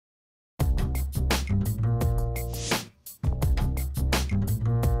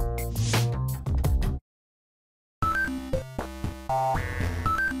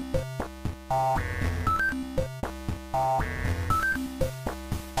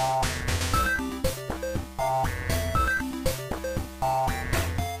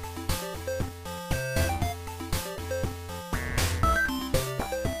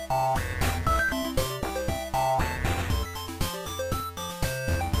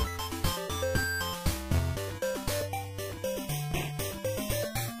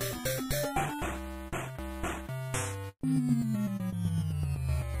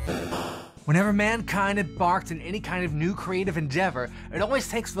Whenever mankind embarks in any kind of new creative endeavor, it always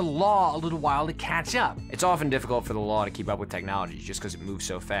takes the law a little while to catch up. It's often difficult for the law to keep up with technology just because it moves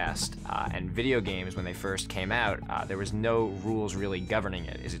so fast. And video games, when they first came out, there was no rules really governing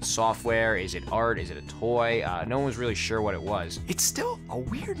it. Is it software? Is it art? Is it a toy? No one was really sure what it was. It's still a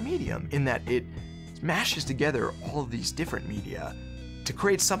weird medium in that it mashes together all of these different media to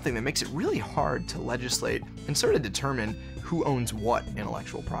create something that makes it really hard to legislate and sort of determine who owns what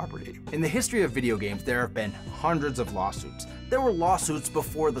intellectual property. In the history of video games, there have been hundreds of lawsuits. There were lawsuits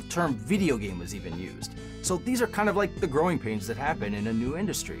before the term video game was even used. So these are kind of like the growing pains that happen in a new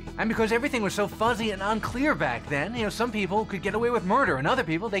industry. And because everything was so fuzzy and unclear back then, some people could get away with murder, and other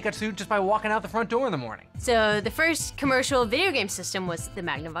people, they got sued just by walking out the front door in the morning. So the first commercial video game system was the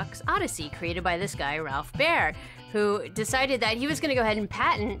Magnavox Odyssey, created by this guy, Ralph Baer, who decided that he was going to go ahead and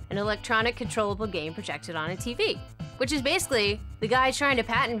patent an electronic controllable game projected on a TV, which is basically the guy trying to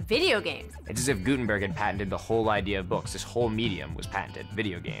patent video games. It's as if Gutenberg had patented the whole idea of books. This whole medium was patented,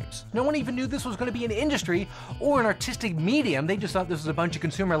 video games. No one even knew this was going to be an industry or an artistic medium. They just thought this was a bunch of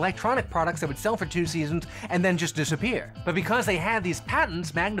consumer electronic products that would sell for 2 seasons and then just disappear. But because they had these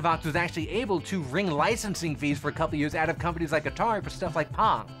patents, Magnavox was actually able to wring licensing fees for a couple of years out of companies like Atari for stuff like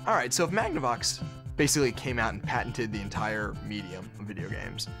Pong. All right, so if Magnavox basically came out and patented the entire medium of video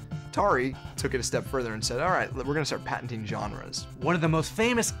games, Atari took it a step further and said, all right, we're gonna start patenting genres. One of the most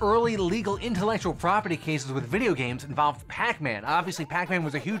famous early legal intellectual property cases with video games involved Pac-Man. Obviously, Pac-Man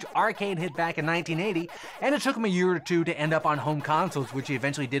was a huge arcade hit back in 1980, and it took him a year or two to end up on home consoles, which he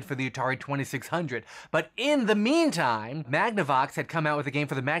eventually did for the Atari 2600. But in the meantime, Magnavox had come out with a game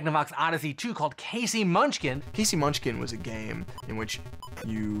for the Magnavox Odyssey 2 called Casey Munchkin. Casey Munchkin was a game in which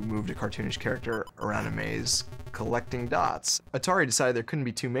you moved a cartoonish character around a maze collecting dots. Atari decided there couldn't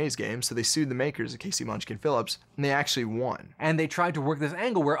be 2 maze games, so they sued the makers of Casey Munchkin Phillips, and they actually won. And they tried to work this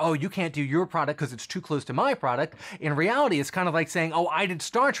angle where, oh, you can't do your product because it's too close to my product. In reality, it's kind of like saying, oh, I did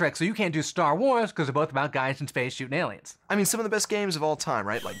Star Trek, so you can't do Star Wars because they're both about guys in space shooting aliens. I mean, some of the best games of all time,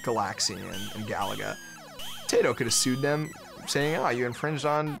 right? Like Galaxian and Galaga. Taito could have sued them, saying, oh, you infringed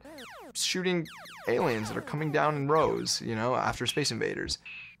on shooting aliens that are coming down in rows, after Space Invaders.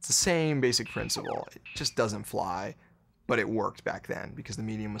 It's the same basic principle. It just doesn't fly, but it worked back then because the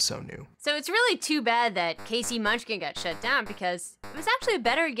medium was so new. So it's really too bad that Casey Munchkin got shut down because it was actually a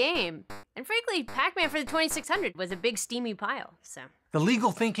better game. And frankly, Pac-Man for the 2600 was a big steamy pile, so. The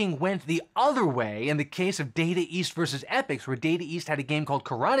legal thinking went the other way in the case of Data East versus Epix, where Data East had a game called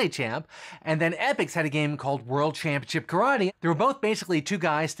Karate Champ, and then Epix had a game called World Championship Karate. They were both basically 2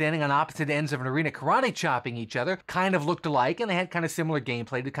 guys standing on opposite ends of an arena karate chopping each other, kind of looked alike, and they had kind of similar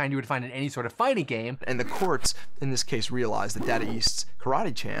gameplay, the kind you would find in any sort of fighting game. And the courts, in this case, realized that Data East's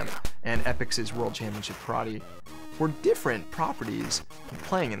Karate Champ and Epix's World Championship Karate were different properties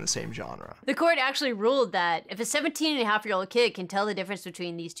playing in the same genre. The court actually ruled that if a 17-and-a-half-year-old kid can tell the difference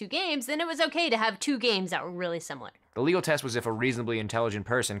between these 2 games, then it was okay to have 2 games that were really similar. The legal test was if a reasonably intelligent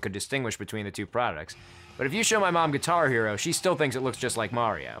person could distinguish between the 2 products. But if you show my mom Guitar Hero, she still thinks it looks just like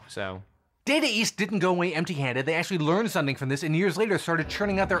Mario, so. Data East didn't go away empty-handed. They actually learned something from this and years later started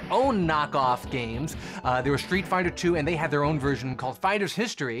churning out their own knockoff games. There was Street Fighter 2 and they had their own version called Fighter's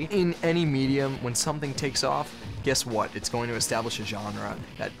History. In any medium, when something takes off, guess what? It's going to establish a genre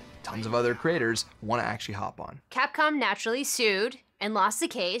that tons of other creators want to actually hop on. Capcom naturally sued and lost the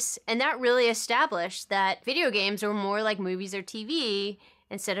case, and that really established that video games were more like movies or TV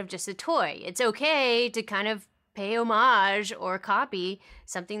instead of just a toy. It's okay to kind of pay homage or copy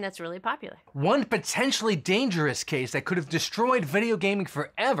something that's really popular. One potentially dangerous case that could have destroyed video gaming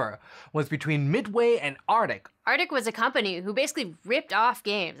forever was between Midway and Arctic. Arctic was a company who basically ripped off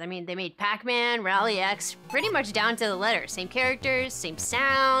games. I mean, they made Pac-Man, Rally X, pretty much down to the letter. Same characters, same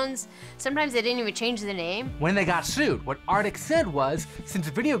sounds. Sometimes they didn't even change the name. When they got sued, what Arctic said was, since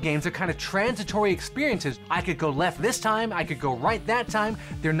video games are kind of transitory experiences, I could go left this time, I could go right that time,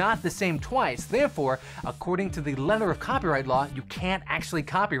 they're not the same twice. Therefore, according to the letter of copyright law, you can't actually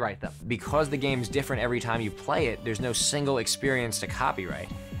copyright them. Because the game's different every time you play it, there's no single experience to copyright.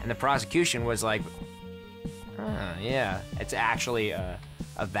 And the prosecution was like, yeah, it's actually a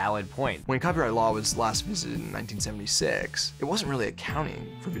valid point. When copyright law was last visited in 1976, it wasn't really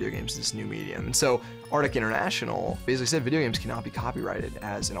accounting for video games as this new medium. And so Arctic International basically said video games cannot be copyrighted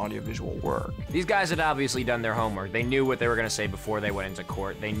as an audiovisual work. These guys had obviously done their homework. They knew what they were going to say before they went into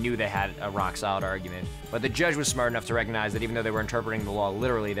court. They knew they had a rock-solid argument. But the judge was smart enough to recognize that even though they were interpreting the law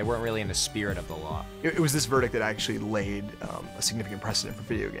literally, they weren't really in the spirit of the law. It was this verdict that actually laid a significant precedent for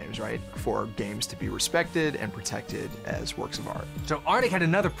video games, right? For games to be respected and protected as works of art. So Arctic had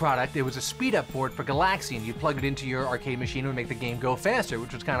another product. It was a speed-up board for Galaxian. You plug it into your arcade machine and it would make the game go faster,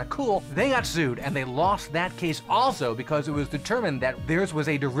 which was kind of cool. They got sued, and they lost that case also because it was determined that theirs was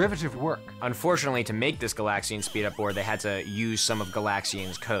a derivative work. Unfortunately, to make this Galaxian speed-up board, they had to use some of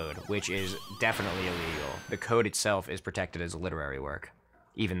Galaxian's code, which is definitely illegal. The code itself is protected as a literary work,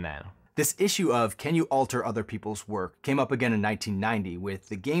 even then. This issue of can you alter other people's work came up again in 1990 with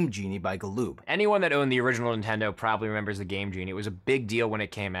The Game Genie by Galoob. Anyone that owned the original Nintendo probably remembers the Game Genie. It was a big deal when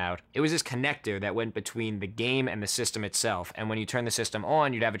it came out. It was this connector that went between the game and the system itself, and when you turn the system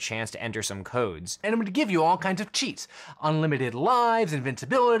on, you'd have a chance to enter some codes. And it would give you all kinds of cheats. Unlimited lives,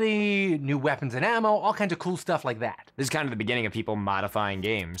 invincibility, new weapons and ammo, all kinds of cool stuff like that. This is kind of the beginning of people modifying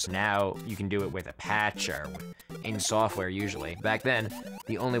games. Now you can do it with a patch or in software usually. Back then,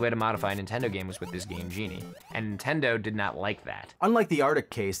 the only way to modify a Nintendo game was with this Game Genie, and Nintendo did not like that. Unlike the Arctic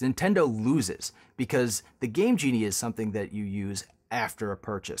case, Nintendo loses because the Game Genie is something that you use after a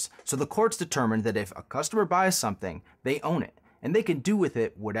purchase. So the courts determined that if a customer buys something, they own it, and they can do with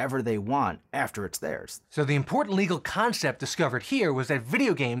it whatever they want after it's theirs. So the important legal concept discovered here was that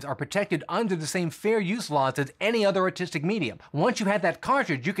video games are protected under the same fair use laws as any other artistic medium. Once you had that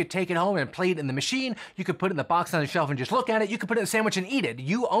cartridge, you could take it home and play it in the machine, you could put it in the box on the shelf and just look at it, you could put it in a sandwich and eat it.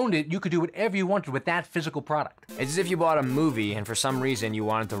 You owned it, you could do whatever you wanted with that physical product. It's as if you bought a movie and for some reason you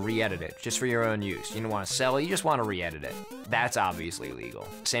wanted to re-edit it, just for your own use. You don't want to sell it, you just want to re-edit it. That's obviously legal.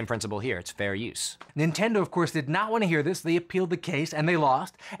 Same principle here, it's fair use. Nintendo, of course, did not want to hear this. They appealed the case and they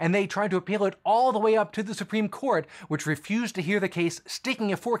lost, and they tried to appeal it all the way up to the Supreme Court, which refused to hear the case,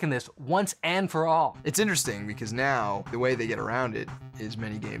 sticking a fork in this once and for all. It's interesting because now the way they get around it is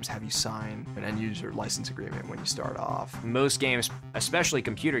many games have you sign an end user license agreement when you start off. Most games, especially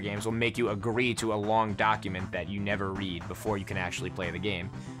computer games, will make you agree to a long document that you never read before you can actually play the game.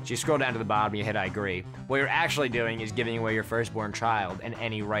 So you scroll down to the bottom, you hit I agree. What you're actually doing is giving away your firstborn child and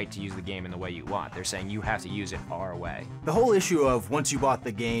any right to use the game in the way you want. They're saying you have to use it our way. The whole issue of once you bought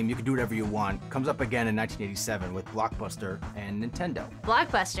the game, you can do whatever you want comes up again in 1987 with Blockbuster and Nintendo.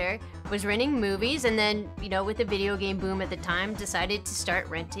 Blockbuster was renting movies and then, with the video game boom at the time, decided to start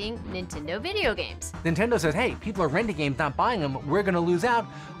renting Nintendo video games. Nintendo says, hey, people are renting games, not buying them. We're gonna lose out.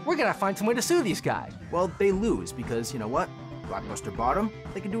 We're gonna find some way to sue these guys. Well, they lose because, you know what? Blockbuster bought them,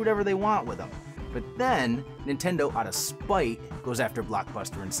 they can do whatever they want with them. But then, Nintendo, out of spite, goes after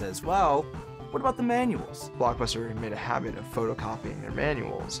Blockbuster and says, well, what about the manuals? Blockbuster made a habit of photocopying their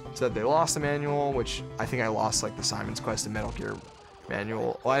manuals. So that they lost the manual, which I think I lost like the Simon's Quest and Metal Gear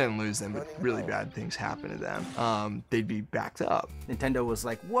manual. Well, I didn't lose them, but really bad things happened to them. They'd be backed up. Nintendo was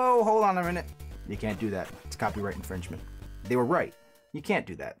like, whoa, hold on a minute. You can't do that. It's copyright infringement. They were right. You can't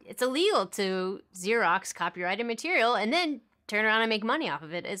do that. It's illegal to Xerox copyrighted material and then turn around and make money off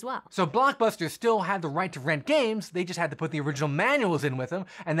of it as well. So Blockbuster still had the right to rent games, they just had to put the original manuals in with them,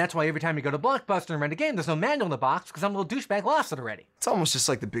 and that's why every time you go to Blockbuster and rent a game, there's no manual in the box because some little douchebag lost it already. It's almost just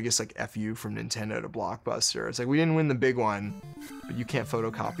like the biggest FU from Nintendo to Blockbuster. It's like, we didn't win the big one, but you can't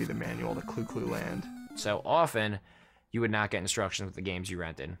photocopy the manual to Clue Clue Land. So often, you would not get instructions with the games you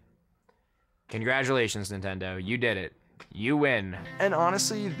rented. Congratulations, Nintendo, you did it. You win. And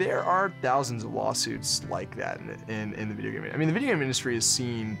honestly, there are thousands of lawsuits like that in the video game. I mean, the video game industry has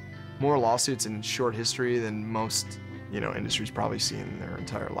seen more lawsuits in short history than most, industries probably seen in their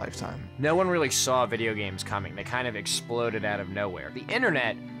entire lifetime. No one really saw video games coming. They kind of exploded out of nowhere. The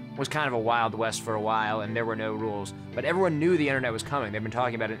internet was kind of a wild west for a while and there were no rules, but everyone knew the internet was coming. They've been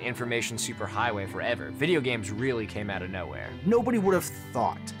talking about an information superhighway forever. Video games really came out of nowhere. Nobody would have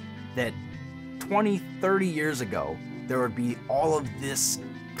thought that 20, 30 years ago, there would be all of this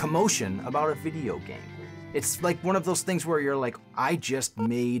commotion about a video game. It's like one of those things where you're like, I just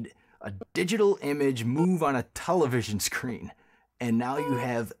made a digital image move on a television screen, and now you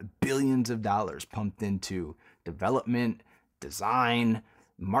have billions of dollars pumped into development, design,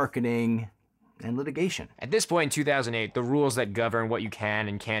 marketing, and litigation. At this point in 2008, the rules that govern what you can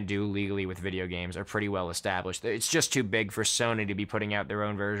and can't do legally with video games are pretty well established. It's just too big for Sony to be putting out their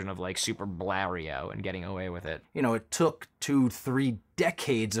own version of Super Blario and getting away with it. It took 2-3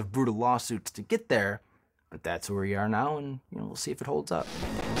 decades of brutal lawsuits to get there, but that's where we are now, and we'll see if it holds up.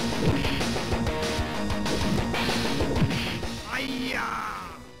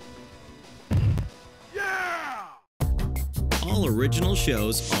 all original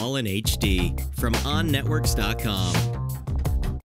shows all in HD from OnNetworks.com.